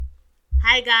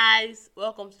Hi guys,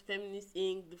 welcome to Feminist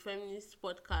Inc., the feminist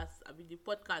podcast. I mean the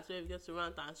podcast where we get to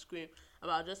rant and scream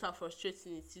about just how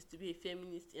frustrating it is to be a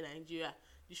feminist in Nigeria.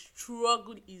 The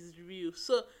struggle is real.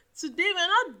 So today we're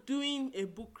not doing a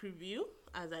book review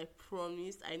as I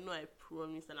promised. I know I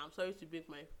promised and I'm sorry to break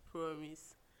my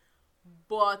promise.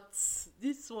 But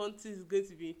this one thing is going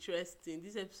to be interesting.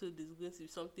 This episode is going to be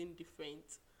something different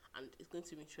and it's going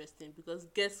to be interesting because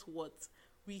guess what?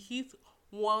 We hit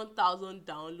 1,000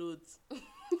 downloads.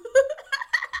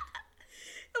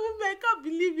 I can't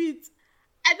believe it.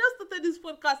 I just started this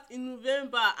podcast in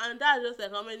November and that's just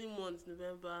like how many months?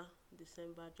 November,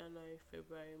 December, January,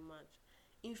 February, March.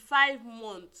 In 5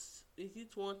 months, it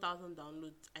hit 1,000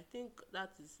 downloads. I think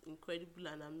that is incredible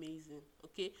and amazing.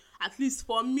 Okay, at least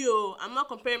for me, I'm not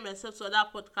comparing myself to other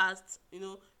podcasts.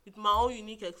 With my own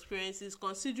unique experiences,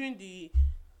 considering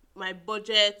my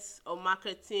budget of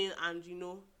marketing and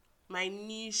my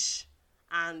niche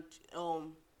and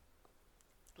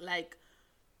like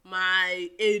my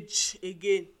age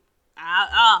again.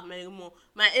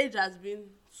 My age has been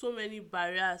so many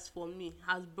barriers for me,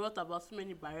 has brought about so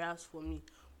many barriers for me,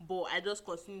 but I just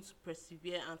continue to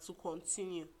persevere and to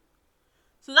continue.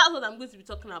 So that's what I'm going to be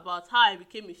talking about, how I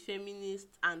became a feminist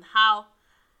and how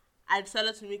I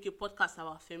decided to make a podcast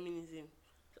about feminism.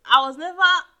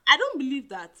 I don't believe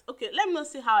that. Okay, let me not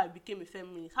say how I became a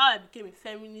feminist, how I became a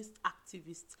feminist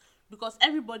activist, because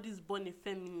everybody is born a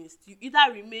feminist. You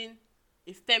either remain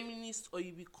a feminist or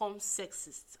you become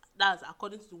sexist. That's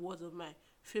according to the words of my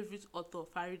favorite author,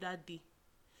 Farida D.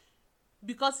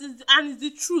 Because it's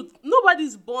the truth. Nobody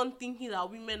is born thinking that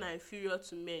women are inferior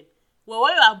to men. Well,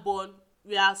 when you are born,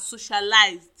 we are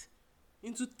socialized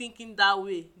into thinking that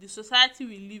way. The society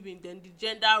we live in, then the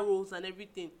gender roles and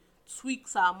everything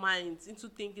tweaks our minds into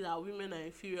thinking that women are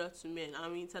inferior to men,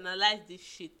 and we internalize this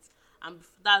shit, and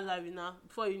that's why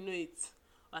before you know it,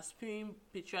 we're spewing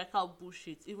patriarchal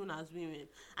bullshit even as women.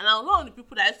 And I was one of the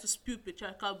people that used to spew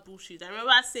patriarchal bullshit. I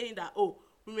remember saying that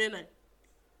women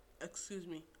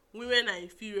are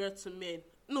inferior to men.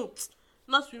 No,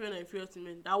 not women are inferior to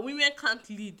men, that women can't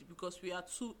lead because we are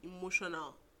too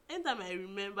emotional. Anytime I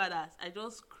remember that, I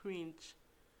just cringe.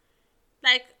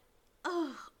 Like, like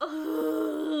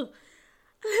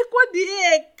what the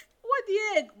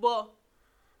heck? But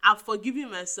I've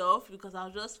forgiven myself because I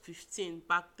was just 15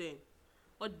 back then.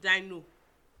 What did I know?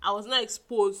 I was not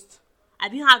exposed. I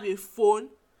didn't have a phone.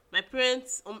 My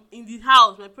parents in the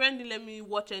house, my parents didn't let me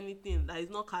watch anything that is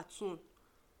not cartoon.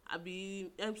 I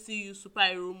be MCU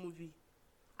superhero movie.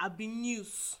 I be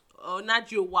news or Nat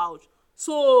Geo Wild.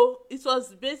 So it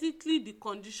was basically the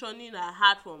conditioning I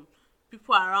had from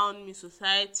people around me,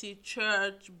 society,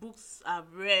 church, books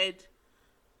I've read.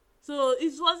 So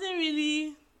it wasn't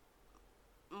really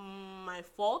my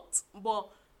fault. But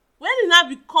when it now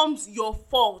becomes your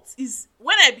fault is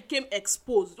when I became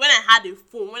exposed, when I had a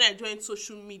phone, when I joined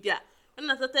social media, when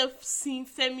I started seeing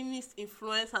feminist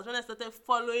influencers, when I started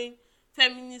following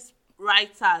feminist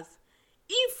writers.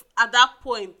 If at that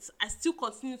point I still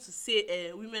continue to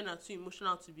say women are too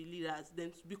emotional to be leaders,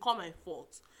 then to become my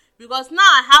fault. Because now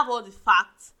I have all the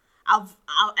facts,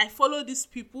 I follow these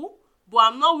people, but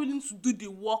I'm not willing to do the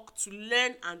work to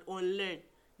learn and unlearn,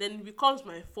 then it becomes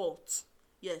my fault.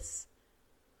 Yes.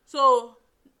 So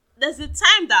there's a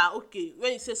time that, okay,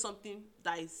 when you say something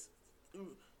that is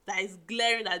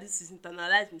glaring that this is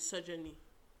internalized misogyny,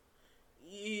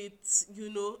 it's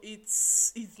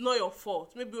not your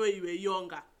fault. Maybe when you were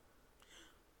younger.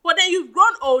 But then you've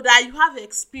grown older, you have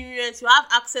experience, you have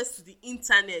access to the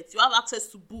internet, you have access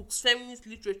to books, feminist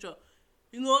literature,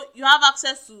 you have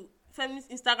access to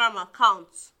feminist Instagram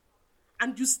accounts,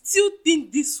 and you still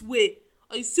think this way,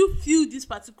 or you still feel this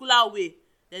particular way,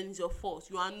 then it's your fault.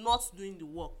 You are not doing the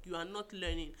work, you are not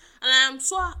learning. And I am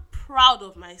so proud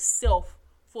of myself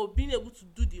for being able to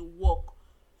do the work,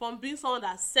 from being someone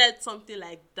that said something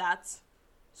like that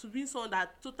to being someone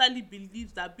that totally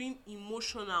believes that being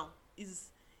emotional is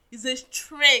a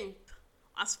strength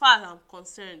as far as I'm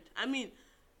concerned. I mean,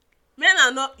 men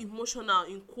are not emotional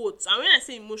in quotes. And when I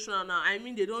say emotional now, I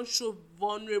mean they don't show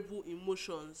vulnerable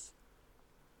emotions.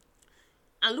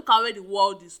 And look at where the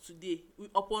world is today.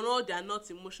 Upon all, they are not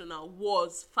emotional.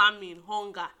 Wars, famine,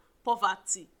 hunger,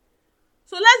 poverty.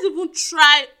 So let's even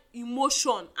try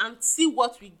emotion and see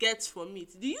what we get from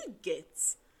it. Do you get?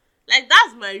 Like,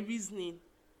 that's my reasoning.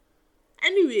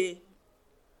 Anyway,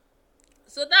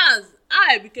 so that's how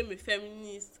I became a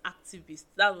feminist activist.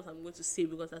 That's what I'm going to say,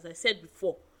 because as I said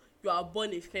before, you are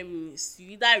born a feminist.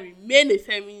 You either remain a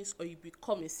feminist or you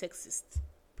become a sexist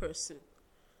person.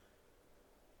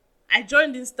 I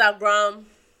joined Instagram.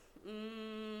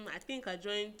 I think I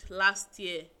joined last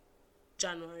year,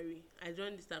 January. I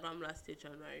joined Instagram last year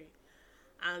January,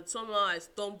 and somehow I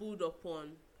stumbled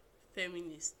upon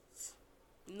feminists.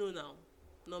 Now,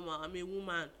 normal. I'm a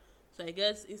woman, so I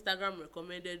guess Instagram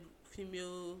recommended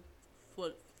female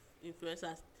for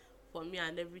influencers for me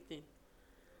and everything.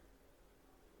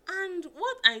 And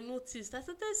what I noticed, I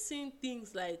started seeing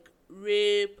things like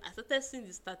rape. I started seeing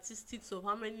the statistics of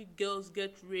how many girls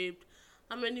get raped,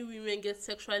 how many women get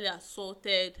sexually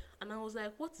assaulted, and I was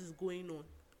like, what is going on?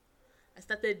 I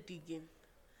started digging.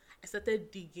 I started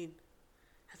digging.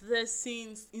 I started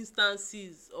seeing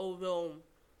instances of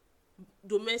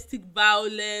domestic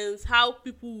violence, how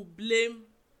people will blame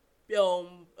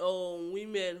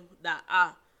women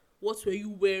that what were you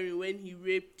wearing when he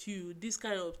raped you, this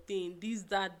kind of thing, this,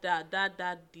 that,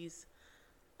 this.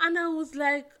 And I was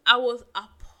like, I was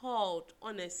appalled,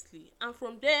 honestly. And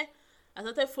from there, I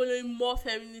started following more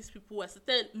feminist people. I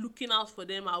started looking out for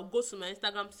them. I'll go to my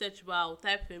Instagram search bar, I'll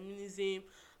type feminism,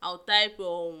 I'll type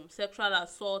sexual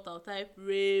assault, I'll type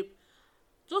rape,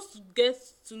 just to get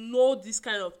to know these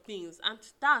kind of things. And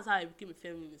that's how I became a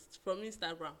feminist, from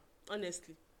Instagram,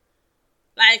 honestly.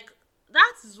 Like,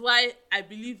 that is why I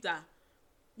believe that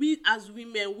we as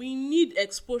women, we need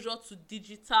exposure to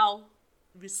digital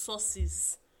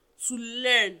resources to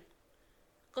learn.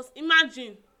 Because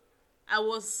imagine, I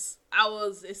was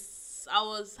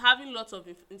having lots of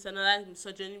internalized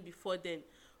misogyny before then,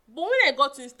 but when I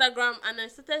got to Instagram and I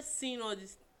started seeing all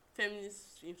these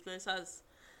feminist influencers,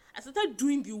 I started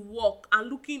doing the work and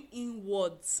looking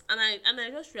inwards, and I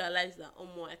just realized that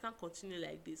I can't continue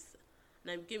like this,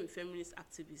 and I became a feminist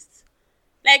activist.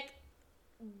 Like,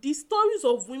 the stories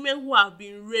of women who have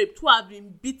been raped, who have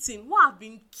been beaten, who have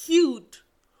been killed,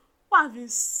 who have been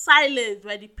silenced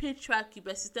by the patriarchy,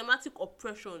 by systematic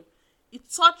oppression, it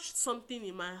touched something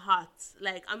in my heart.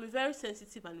 Like, I'm a very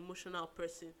sensitive and emotional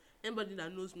person. Anybody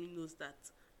that knows me knows that.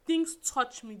 Things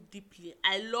touch me deeply.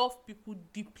 I love people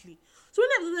deeply. So when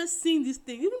I started seeing these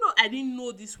things, even though I didn't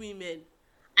know these women,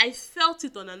 I felt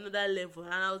it on another level,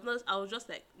 and I was just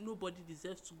like, nobody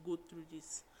deserves to go through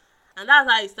this. And that's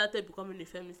how I started becoming a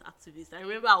feminist activist. I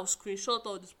remember I would screenshot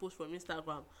all these posts from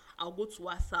Instagram. I'll go to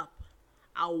WhatsApp.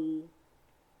 I will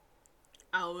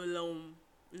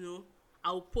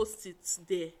I'll post it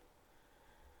there.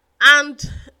 And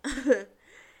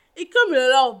it came with a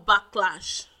lot of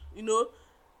backlash,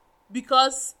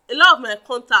 because a lot of my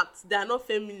contacts, they are not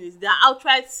feminists, they are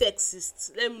outright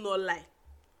sexist. Let me not lie.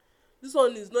 This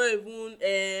one is not even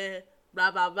blah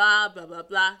blah blah blah blah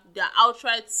blah. They are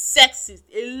outright sexist.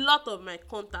 A lot of my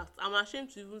contacts, I'm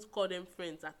ashamed to even call them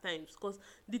friends at times, because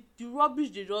the rubbish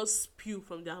they just spew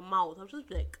from their mouth, I'm just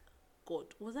like, God,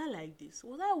 was I like this?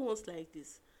 Was I once like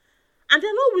this? And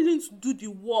they're not willing to do the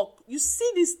work. You see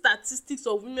these statistics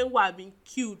of women who have been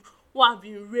killed, who have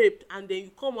been raped, and then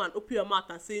you come and open your mouth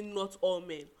and say not all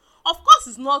men. Of course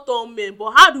it's not all men,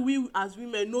 but how do we as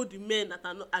women know the men that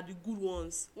are the good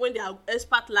ones when they are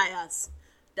expert liars?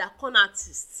 They are con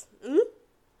artists.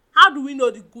 How do we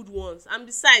know the good ones? And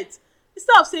besides,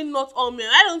 instead of saying not all men,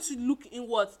 why don't you look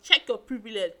inwards, check your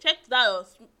privilege, check that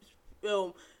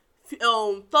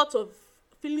thought of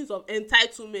feelings of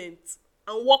entitlement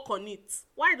and work on it?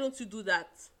 Why don't you do that?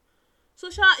 So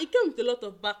it came with a lot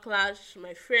of backlash.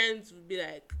 My friends would be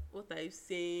like, what are you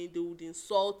saying? They would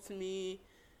insult me.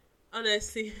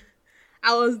 Honestly,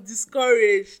 I was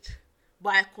discouraged,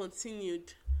 but I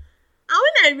continued. And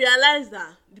when I realized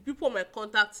that the people on my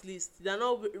contact list, they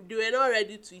were not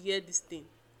ready to hear this thing,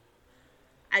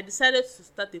 I decided to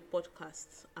start a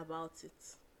podcast about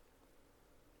it.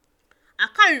 I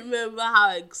can't remember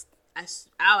how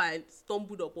I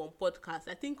stumbled upon podcasts.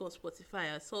 I think on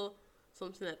Spotify I saw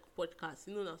something like podcast.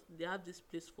 They have this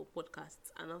place for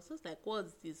podcasts, and I was just like,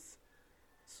 what's this?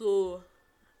 So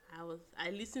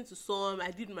I listened to some.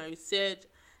 I did my research.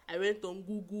 I went on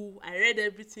Google. I read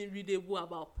everything readable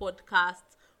about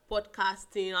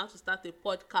podcasting, how to start a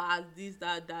podcast, this,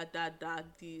 that,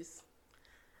 this.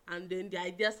 And then the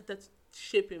idea started to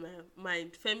shape in my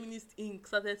mind. Feminist ink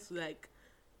started to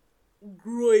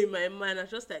grow in my mind. I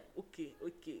was just like, okay,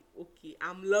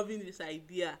 I'm loving this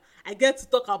idea. I get to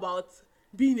talk about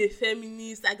being a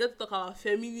feminist. I get to talk about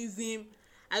feminism.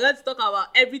 I get to talk about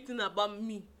everything about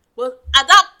me. But at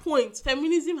that point,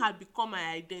 feminism had become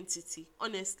my identity.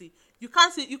 Honestly, you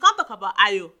can't talk about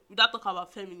Ayo without talking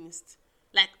about feminist.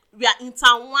 Like, we are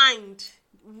intertwined.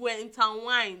 We're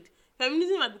intertwined.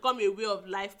 Feminism had become a way of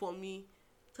life for me.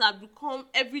 It had become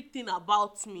everything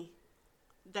about me.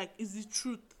 Like, it's the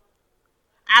truth.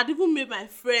 I had even made my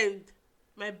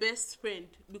best friend,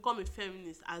 become a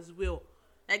feminist as well.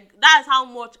 Like, that's how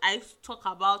much I used to talk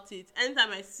about it.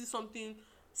 Anytime I see something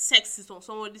sexist on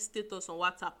somebody's status on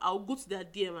WhatsApp, I'll go to their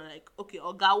DM and like, okay,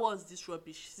 Oga, what's this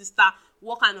rubbish? Sister,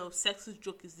 what kind of sexist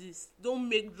joke is this? Don't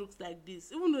make jokes like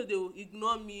this. Even though they will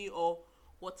ignore me or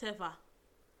whatever,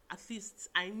 at least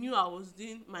I knew I was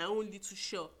doing my own little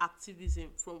share of activism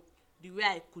from the way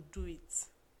I could do it.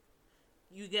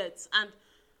 You get? And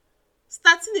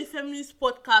starting a feminist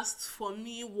podcast for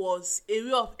me was a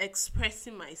way of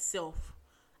expressing myself.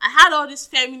 I had all these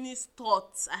feminist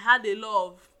thoughts. I had a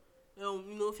lot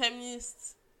of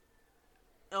feminist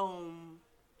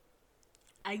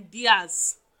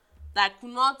ideas that I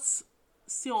could not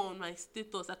say on my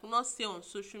status. I could not say on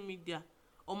social media,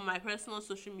 on my personal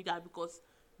social media, because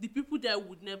the people there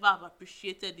would never have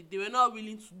appreciated it. They were not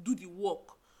willing to do the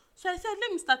work. So I said,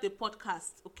 let me start a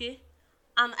podcast, okay?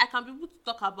 And I can be able to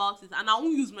talk about it, and I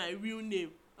won't use my real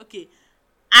name. Okay,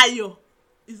 Ayo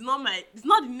is not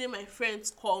the name my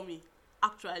friends call me.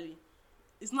 Actually,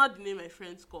 it's not the name my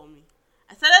friends call me.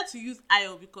 I started to use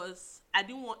Ayo because I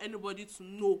didn't want anybody to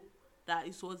know that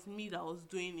it was me that was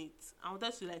doing it. I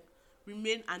wanted to like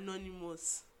remain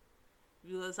anonymous,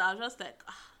 because I was just like,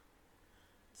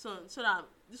 so that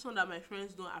this one that my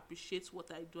friends don't appreciate what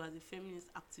I do as a feminist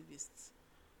activist.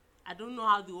 I don't know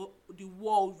how the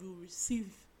world will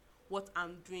receive what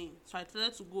I'm doing, so I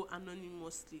decided to go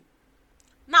anonymously.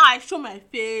 Now I show my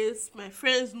face, my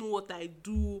friends know what I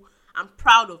do, I'm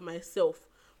proud of myself.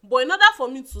 But in order for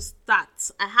me to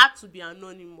start, I had to be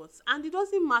anonymous, and it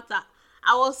doesn't matter.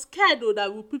 I was scared though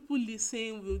that will people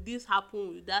listen, will this happen,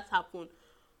 will that happen?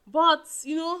 But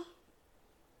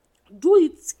do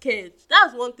it scared.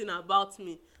 That's one thing about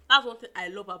me. That's one thing I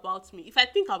love about me. If I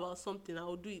think about something, I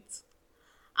will do it.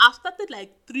 I've started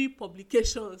like 3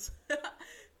 publications,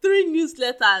 3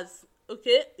 newsletters,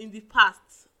 okay, in the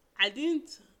past. I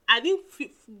didn't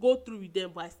go through with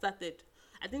them, but I started.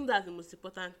 I think that's the most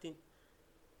important thing.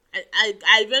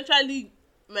 I eventually,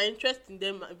 my interest in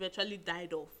them eventually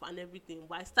died off and everything,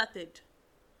 but I started.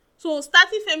 So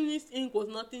starting Feminist Inc. was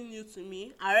nothing new to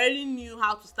me. I already knew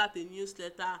how to start a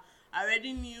newsletter. I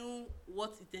already knew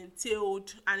what it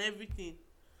entailed and everything.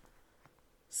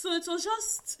 So it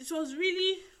was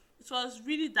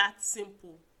really that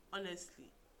simple,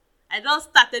 honestly. I just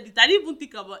started it. I didn't even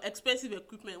think about expensive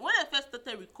equipment. When I first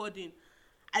started recording,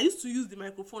 I used to use the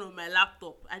microphone on my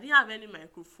laptop. I didn't have any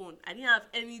microphone. I didn't have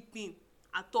anything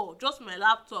at all. Just my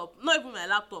laptop. Not even my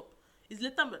laptop. It's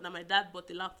later that my dad bought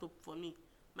a laptop for me.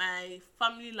 My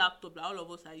family laptop that all of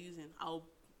us are using. I'll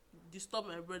disturb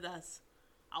my brothers.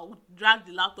 I'll drag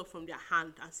the laptop from their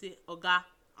hand and say, Oga,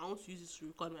 I want to use this to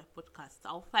record my podcast.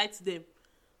 I'll fight them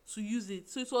to use it.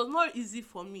 So it was not easy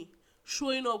for me,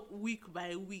 showing up week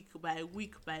by week.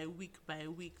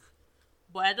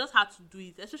 But I just had to do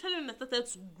it, especially when I started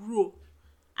to grow.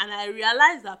 And I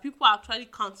realized that people are actually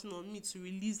counting on me to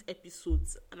release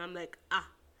episodes. And I'm like, I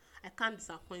can't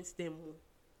disappoint them more.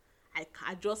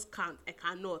 I just can't. I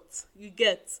cannot. You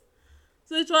get?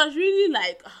 So it was really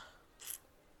like,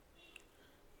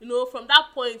 from that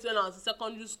point when I was in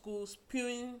secondary school,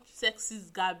 spewing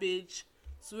sexist garbage,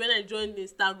 to when I joined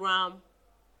Instagram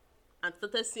and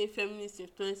started seeing feminist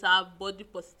influencers, body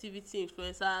positivity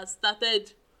influencers,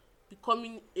 started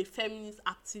becoming a feminist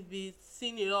activist,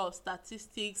 seeing a lot of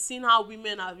statistics, seeing how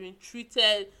women have been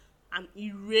treated and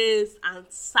erased and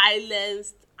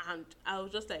silenced, and I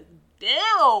was just like,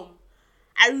 damn,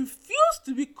 I refuse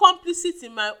to be complicit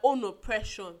in my own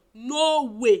oppression. No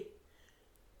way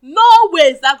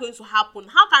is that going to happen.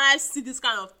 How can I see this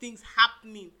kind of things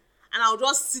happening and I'll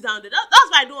just sit down there? That's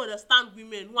why I don't understand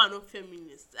women who are not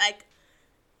feminists. Like,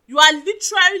 you are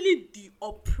literally the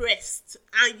oppressed,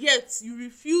 and yet you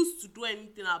refuse to do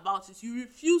anything about it. You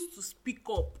refuse to speak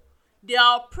up. They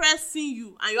are oppressing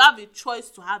you, and you have a choice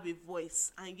to have a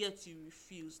voice, and yet you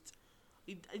refused.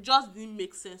 It just didn't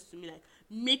make sense to me. Like,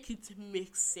 make it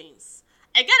make sense.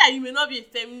 I get that you may not be a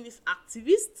feminist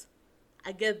activist.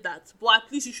 I get that. But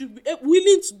at least you should be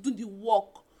willing to do the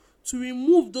work to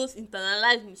remove those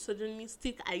internalized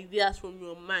misogynistic ideas from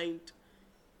your mind.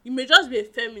 You may just be a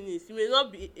feminist. You may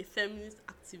not be a feminist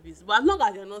activist. But as long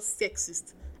as you're not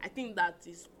sexist, I think that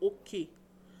is okay.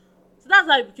 So that's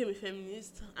how I became a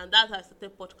feminist, and that's how I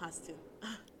started podcasting.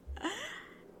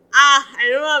 I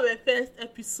remember my first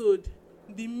episode,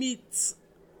 the myth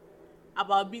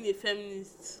about being a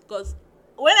feminist. Because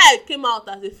when I came out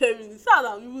as a feminist, as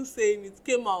I'm even saying it,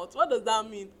 came out. What does that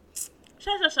mean?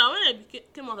 When I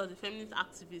came out as a feminist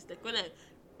activist, like when I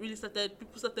really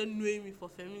people started knowing me for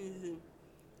feminism,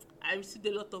 I received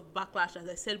a lot of backlash, as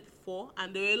I said before,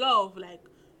 and there were a lot of like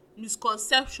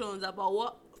misconceptions about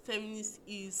what feminist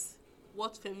is,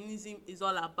 what feminism is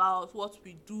all about, what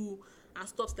we do, and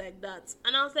stuff like that.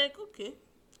 And I was like, okay,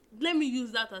 let me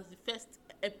use that as the first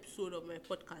episode of my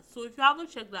podcast. So if you haven't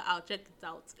checked that out, check it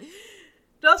out.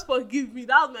 Just forgive me.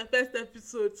 That was my first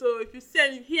episode. So if you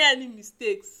hear any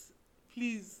mistakes,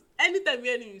 please, anytime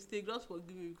you hear any mistake, just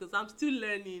forgive me, because I'm still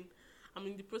learning. I'm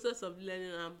in the process of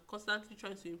learning. I'm constantly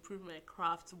trying to improve my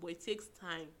craft, but it takes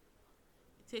time.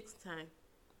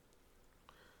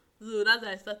 So that's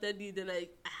why I started it. Then I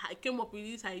came up with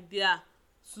this idea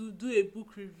to do a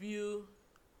book review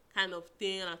kind of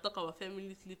thing, and I talk about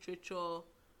feminist literature,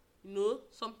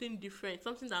 something different,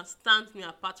 something that stands me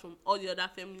apart from all the other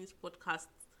feminist podcasts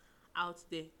out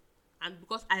there. And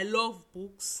because I love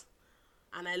books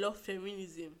and I love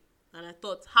feminism, and I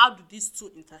thought, how do these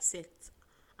two intersect?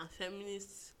 And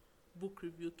feminist book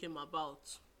review came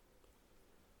about.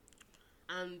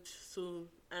 And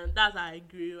that's how I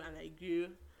grew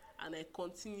and I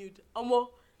continued.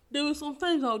 There were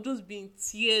sometimes I'll just be in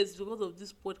tears because of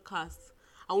this podcast.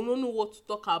 I will not know what to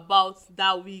talk about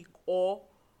that week, or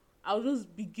I'll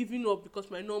just be giving up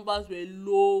because my numbers were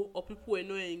low or people were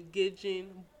not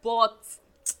engaging. But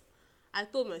I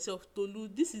told myself, Tolu,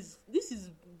 this is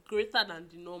greater than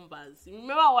the numbers.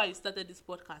 Remember why you started this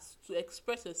podcast? To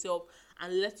express yourself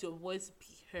and let your voice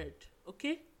be heard.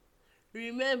 Okay?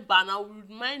 Remember, and I will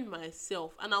remind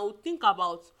myself, and I will think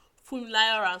about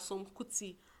Funmilayo and some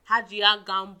Kuti, Hajia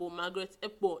Gambo, Margaret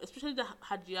Ekpo, especially the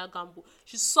Hajia Gambo.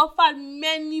 She suffered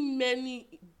many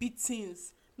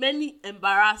beatings, many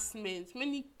embarrassments,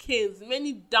 many canes,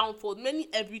 many downfalls, many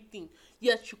everything.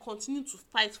 Yet she continued to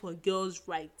fight for girls'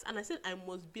 rights. And I said, I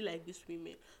must be like these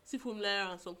women. See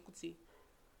Funmilayo and some Kuti.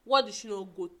 What did she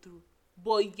not go through?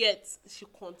 But yet she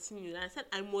continued. And I said,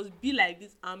 I must be like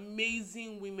these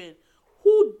amazing women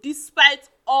who, despite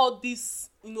all these,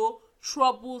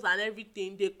 troubles and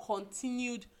everything, they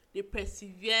continued, they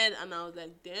persevered. And I was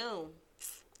like, damn.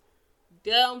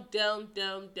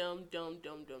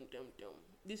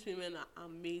 These women are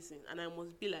amazing, and I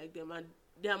must be like them. And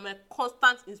they are my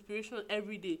constant inspiration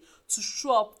every day to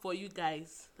show up for you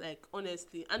guys, like,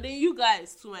 honestly. And then you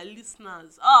guys, to my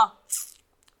listeners,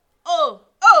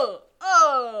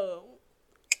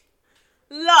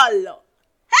 lolo,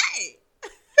 hey.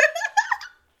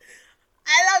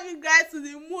 I love you guys to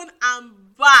the moon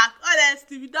and back.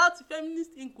 Honestly, without you,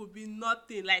 Feminist Inc. would be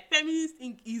nothing. Like, Feminist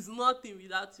Inc. is nothing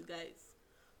without you guys.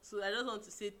 So I just want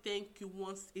to say thank you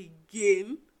once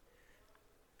again.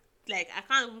 Like, I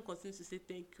can't even continue to say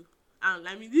thank you. And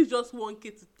I mean, this is just 1K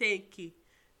to 10K.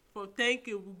 From 10K,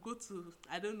 we'll go to,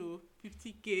 I don't know,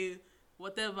 50K,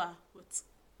 whatever. But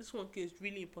this 1K is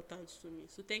really important to me.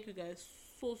 So thank you guys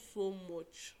so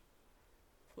much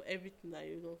for everything that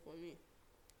you've done for me.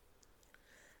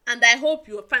 And I hope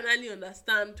you finally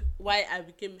understand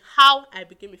how I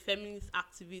became a feminist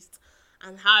activist,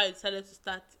 and how I decided to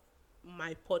start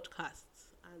my podcast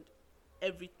and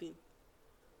everything.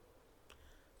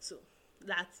 So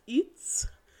that's it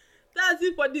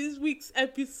for this week's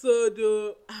episode.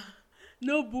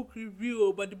 No book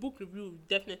review, but the book review will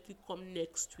definitely come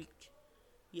next week.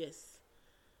 Yes.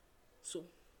 So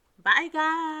bye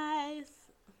guys,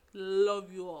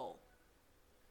 love you all.